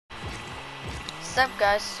What's up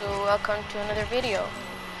guys, so welcome to another video.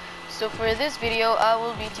 So for this video I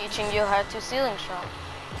will be teaching you how to ceiling shot.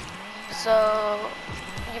 So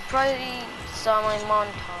you probably saw my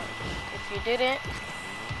montage. If you didn't,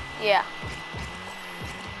 yeah,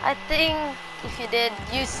 I think if you did,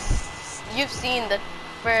 you've seen the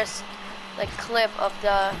first clip of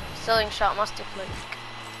the ceiling shot musty flick.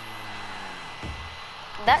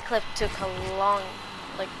 That clip took a long,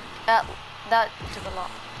 that took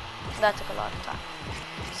a lot of time.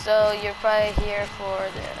 So you're probably here for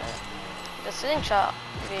the ceiling shot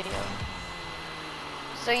video.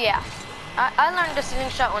 So yeah, I learned the ceiling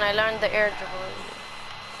shot when I learned the air dribble.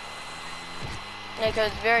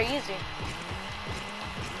 It's very easy.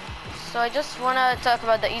 So I just want to talk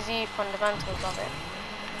about the easy fundamentals of it.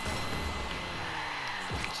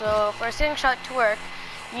 So for a ceiling shot to work,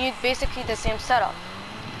 you need basically the same setup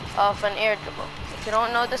of an air dribble. If you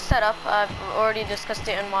don't know the setup, I've already discussed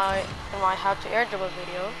it in my how to air dribble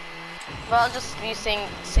video, but I'll just be saying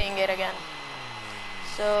it again.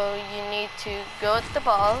 So you need to go at the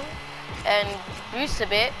ball and boost a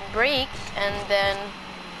bit, break, and then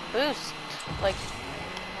boost.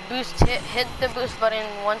 Hit the boost button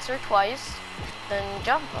once or twice, then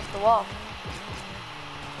jump off the wall.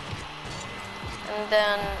 And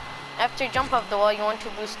then after you jump off the wall, you want to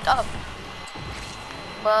boost up.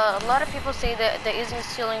 But a lot of people say that the easiest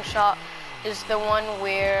ceiling shot is the one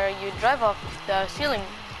where you drive off the ceiling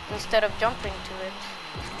instead of jumping to it.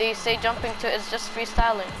 They say jumping to it is just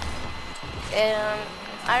freestyling. And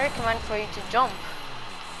I recommend for you to jump.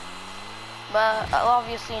 But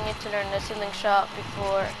obviously you need to learn the ceiling shot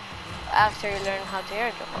after you learn how to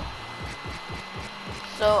air dribble.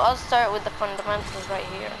 So I'll start with the fundamentals right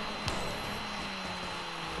here.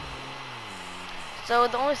 So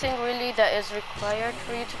the only thing really that is required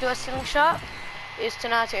for you to do a ceiling shot is to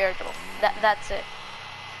know how to air dribble. That's it.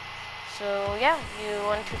 So yeah, you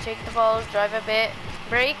want to take the ball, drive a bit,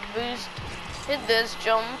 break, boost, hit this,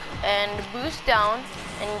 jump, and boost down,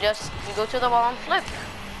 and just go to the ball and flip.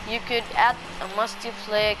 You could add a musty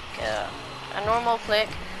flick, a normal flick,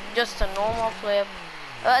 just a normal flip.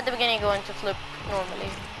 At the beginning, going to flip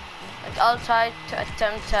normally. I'll try to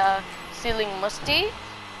attempt a ceiling musty.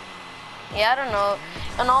 Yeah, I don't know.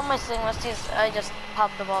 On all my ceiling musties, I just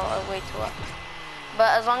pop the ball way too up.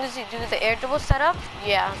 But as long as you do the air dribble setup,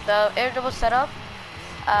 yeah, the air dribble setup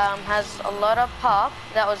has a lot of pop.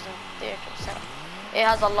 That was the air dribble setup. It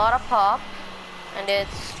has a lot of pop, and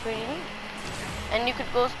it's pretty neat. And you could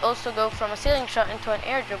also go from a ceiling shot into an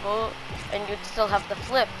air dribble, and you'd still have the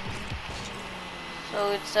flip.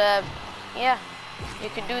 So it's yeah, you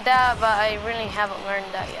could do that, but I really haven't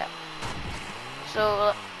learned that yet.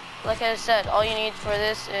 So like I said, all you need for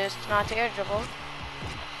this is to know how to air dribble.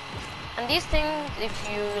 And these things, if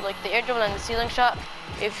you like the air dribble and the ceiling shot,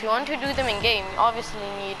 if you want to do them in game, you obviously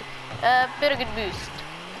need a bit of good boost.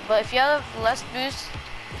 But if you have less boost,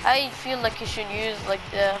 I feel like you should use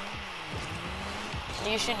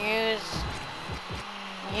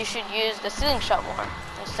the ceiling shot more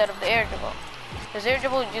instead of the air dribble, because air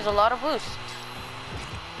dribble would use a lot of boost.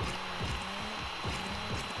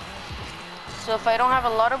 So if I don't have a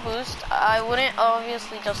lot of boost, I wouldn't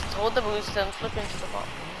obviously just hold the boost and flip into the ball.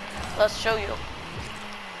 Let's show you.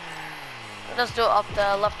 Let's do it up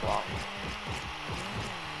the left wall.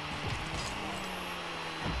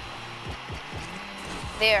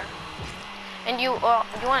 There. And you want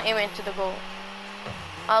to aim into the goal.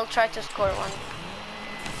 I'll try to score one.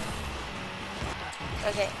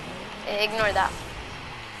 Okay, ignore that.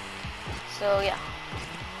 So yeah.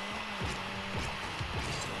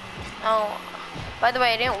 Oh, by the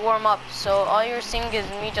way, I didn't warm up, so all you're seeing is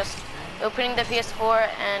me just opening the PS4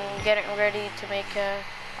 and getting ready to make a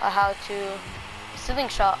how to ceiling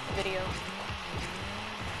shot video.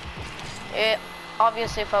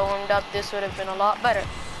 Obviously, if I warmed up, this would have been a lot better.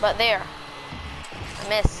 But there, I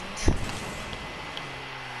missed.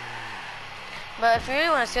 But if you really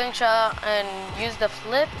want a ceiling shot and use the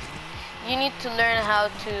flip, you need to learn how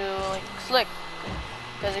to flick.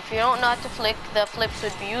 Because if you don't know how to flick, the flips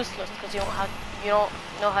would be useless because you don't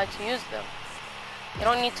know how to use them. You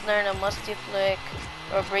don't need to learn a musty flick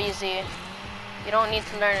or a breezy. You don't need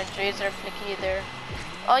to learn a Drazer flick either.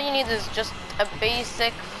 All you need is just a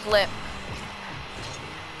basic flip.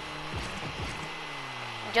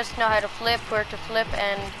 Just know how to flip, where to flip,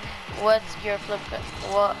 and what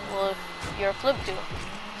will your flip do.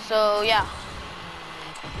 So yeah,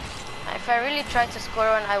 if I really try to score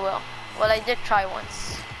one, I will. Well, I did try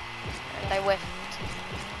once, and I whiffed.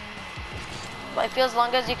 But I feel as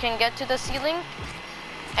long as you can get to the ceiling,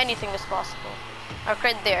 anything is possible. Like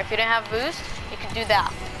right there, if you didn't have boost, you could do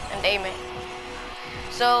that and aim it.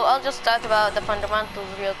 So I'll just talk about the fundamentals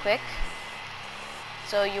real quick.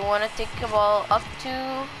 So you want to take a ball up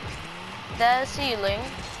to the ceiling.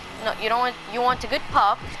 No, you don't want. You want a good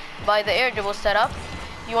pop by the air dribble setup.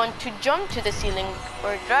 You want to jump to the ceiling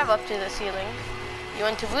or drive up to the ceiling. You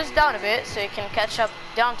want to boost down a bit so you can catch up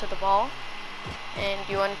down to the ball. And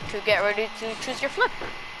you want to get ready to choose your flip.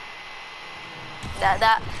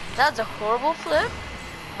 That's a horrible flip,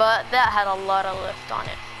 but that had a lot of lift on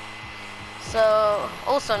it. So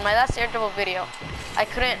also in my last air dribble video, I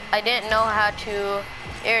didn't know how to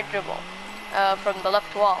air dribble from the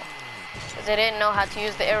left wall, because I didn't know how to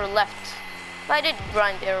use the arrow left. But I did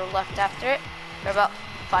grind arrow left after it for about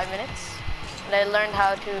 5 minutes, and I learned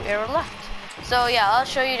how to arrow left. So yeah, I'll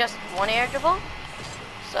show you just one air dribble.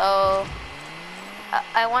 So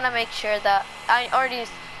I want to make sure that I already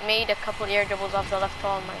made a couple air dribbles off the left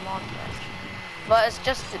wall in my montage, but it's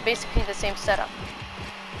just basically the same setup.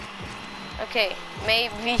 Okay,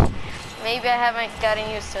 maybe I haven't gotten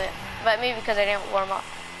used to it, but maybe because I didn't warm up.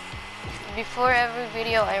 Before every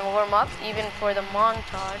video I warm up, even for the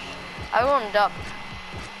montage, I warmed up.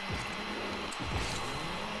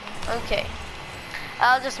 Okay,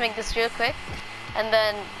 I'll just make this real quick, and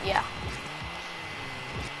then yeah.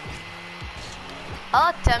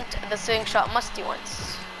 I'll attempt the swing shot musty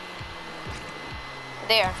once.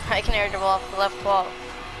 There, I can air dribble off the left wall.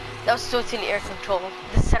 That was totally air controlled.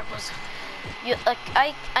 The setup was...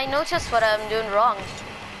 I noticed what I'm doing wrong.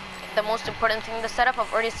 The most important thing in the setup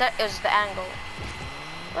I've already set is the angle.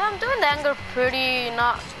 Well, I'm doing the angle pretty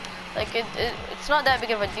not... it's not that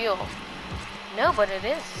big of a deal. No, but it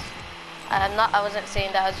is. I wasn't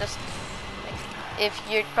saying that, I was just... if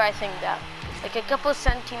you're probably thinking that. Like a couple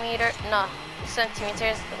centimeters,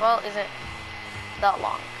 the ball isn't that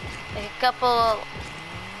long. Like a couple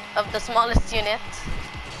of the smallest units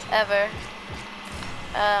ever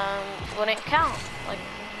wouldn't count. Like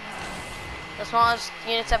the smallest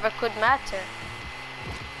units ever could matter.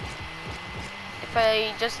 If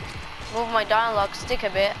I just move my dialogue stick a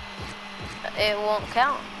bit, it won't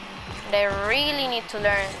count. And I really need to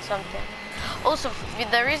learn something. Also,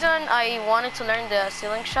 the reason I wanted to learn the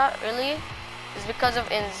ceiling shot really is because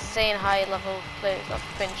of insane high level plays of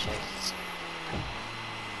pinches.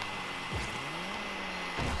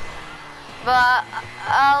 But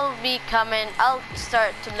I'll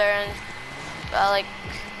start to learn like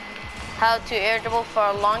how to air dribble for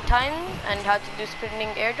a long time and how to do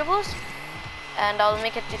spinning air dribbles, and I'll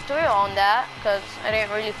make a tutorial on that because I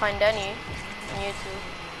didn't really find any on YouTube.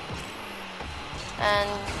 And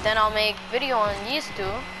then I'll make video on these two.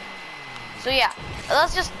 So yeah,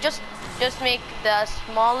 let's just make the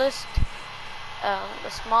smallest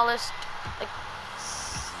like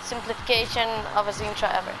simplification of a scene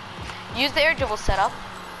shot ever. Use the air dribble setup,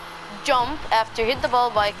 jump after hit the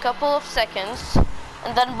ball by a couple of seconds,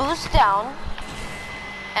 and then boost down,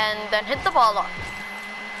 and then hit the ball up.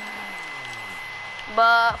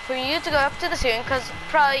 But for you to go up to the ceiling, because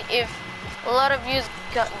probably if a lot of views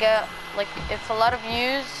if a lot of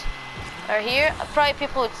views are here, probably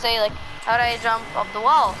people would say like, how do I jump off the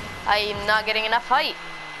wall? I'm not getting enough height.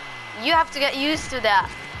 You have to get used to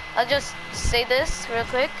that. I'll just say this real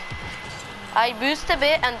quick. I boost a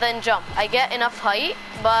bit and then jump. I get enough height,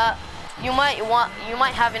 but you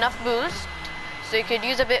might have enough boost, so you could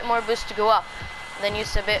use a bit more boost to go up, then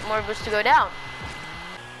use a bit more boost to go down.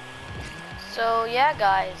 So yeah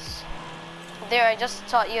guys, there I just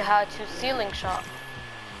taught you how to ceiling shot.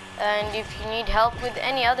 And if you need help with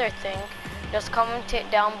any other thing, just comment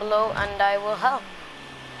it down below and I will help.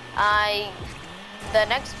 The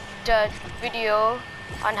next video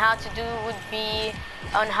on how to do would be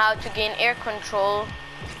on how to gain air control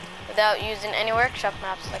without using any workshop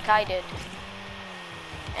maps like I did.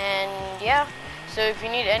 And yeah, so if you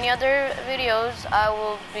need any other videos, I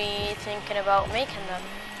will be thinking about making them.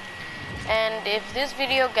 And if this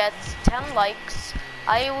video gets 10 likes,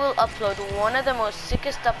 I will upload one of the most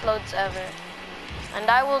sickest uploads ever. And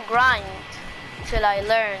I will grind till I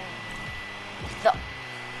learn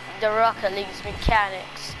the Rocket League's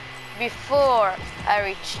mechanics before I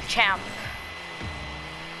reach champ.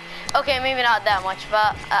 Okay, maybe not that much,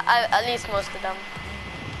 but at least most of them.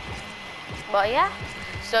 But yeah,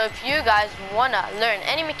 so if you guys wanna learn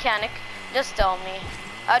any mechanic, just tell me.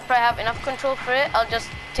 I'd probably have enough control for it. I'll just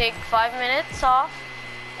take 5 minutes off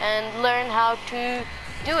and learn how to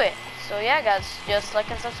do it. So yeah guys, just like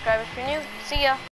and subscribe if you're new. See ya.